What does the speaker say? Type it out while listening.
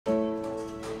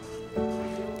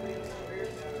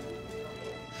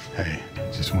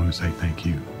just want to say thank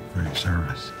you for your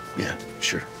service. Yeah,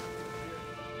 sure.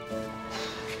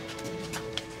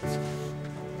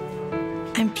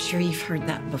 I'm sure you've heard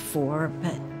that before,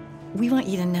 but we want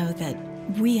you to know that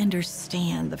we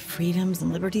understand the freedoms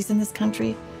and liberties in this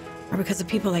country are because of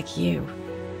people like you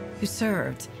who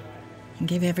served and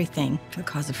gave everything for the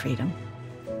cause of freedom.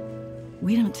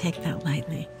 We don't take that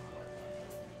lightly.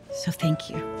 So thank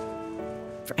you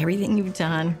for everything you've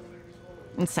done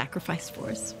and sacrificed for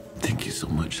us. Thank you so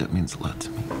much. That means a lot to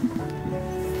me.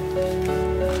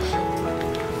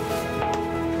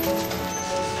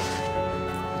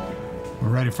 We're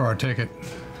ready for our ticket.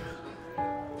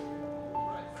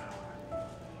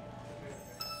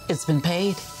 It's been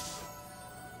paid.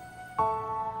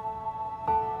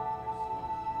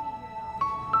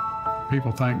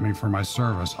 People thank me for my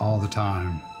service all the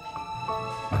time.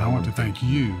 But I want to thank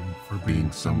you for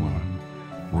being someone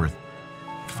worth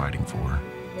fighting for.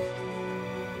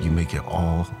 You make it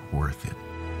all worth it.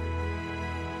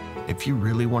 If you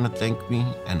really want to thank me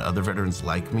and other veterans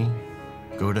like me,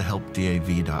 go to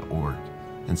helpdav.org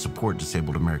and support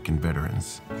disabled American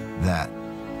veterans. That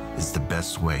is the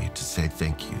best way to say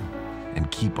thank you and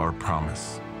keep our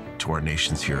promise to our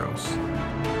nation's heroes.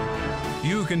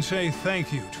 You can say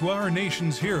thank you to our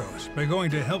nation's heroes by going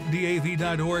to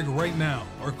helpdav.org right now,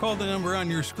 or call the number on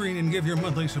your screen and give your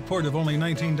monthly support of only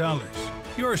 $19.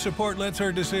 Your support lets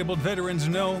our disabled veterans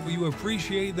know you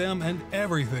appreciate them and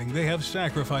everything they have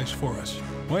sacrificed for us.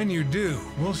 When you do,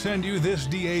 we'll send you this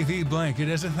DAV blanket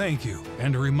as a thank you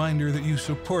and a reminder that you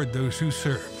support those who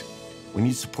served. When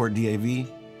you support DAV,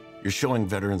 you're showing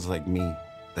veterans like me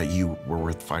that you were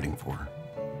worth fighting for.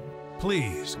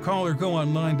 Please call or go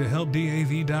online to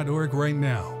helpdav.org right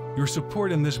now. Your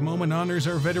support in this moment honors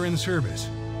our veteran service